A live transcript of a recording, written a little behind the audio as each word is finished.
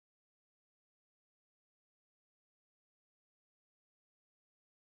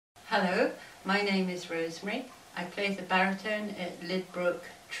Hello, my name is Rosemary. I play the baritone at Lydbrook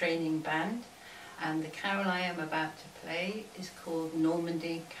Training Band, and the carol I am about to play is called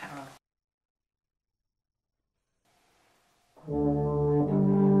Normandy Carol.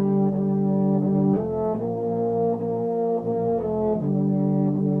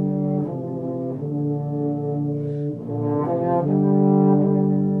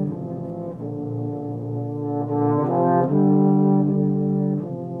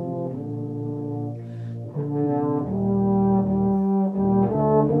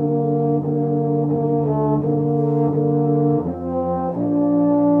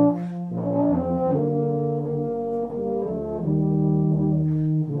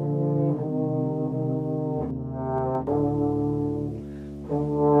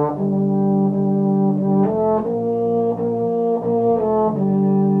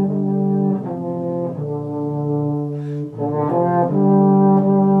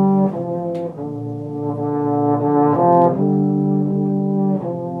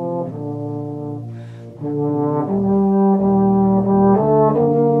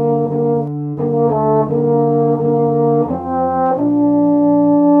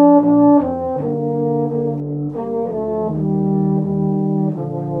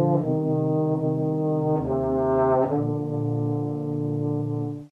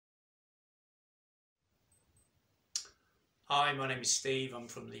 Hi, my name is Steve. I'm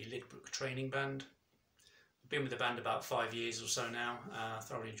from the Lydbrook Training Band. I've been with the band about 5 years or so now,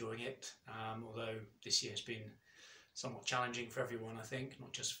 thoroughly enjoying it, although this year has been somewhat challenging for everyone, I think,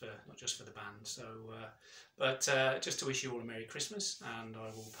 not just for the band. So, just to wish you all a Merry Christmas, and I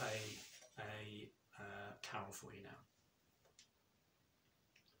will play a carol for you now.